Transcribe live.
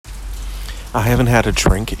I haven't had a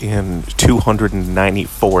drink in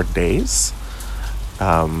 294 days.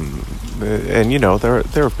 And there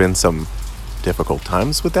have been some difficult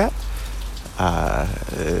times with that.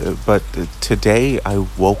 But today I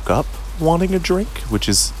woke up wanting a drink, which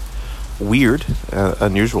is weird,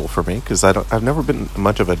 unusual for me because I've never been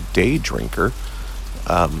much of a day drinker.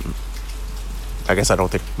 I guess I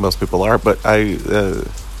don't think most people are, but I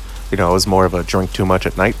was more of a drink too much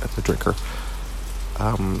at night drinker.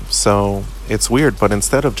 So it's weird, but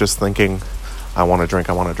instead of just thinking, I want to drink,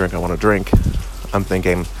 I'm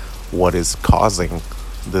thinking, what is causing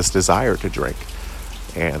this desire to drink?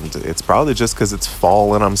 And it's probably just because it's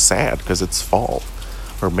fall and I'm sad because it's fall.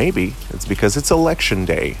 Or maybe it's because it's election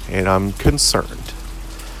day and I'm concerned.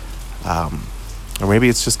 Or maybe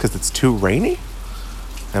it's just because it's too rainy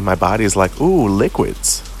and my body's like, ooh,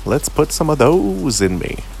 liquids. Let's put some of those in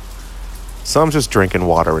me. So I'm just drinking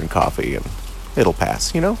water and coffee and it'll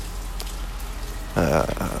pass,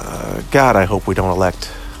 God, I hope we don't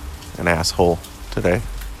elect an asshole today.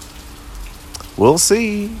 We'll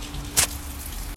see.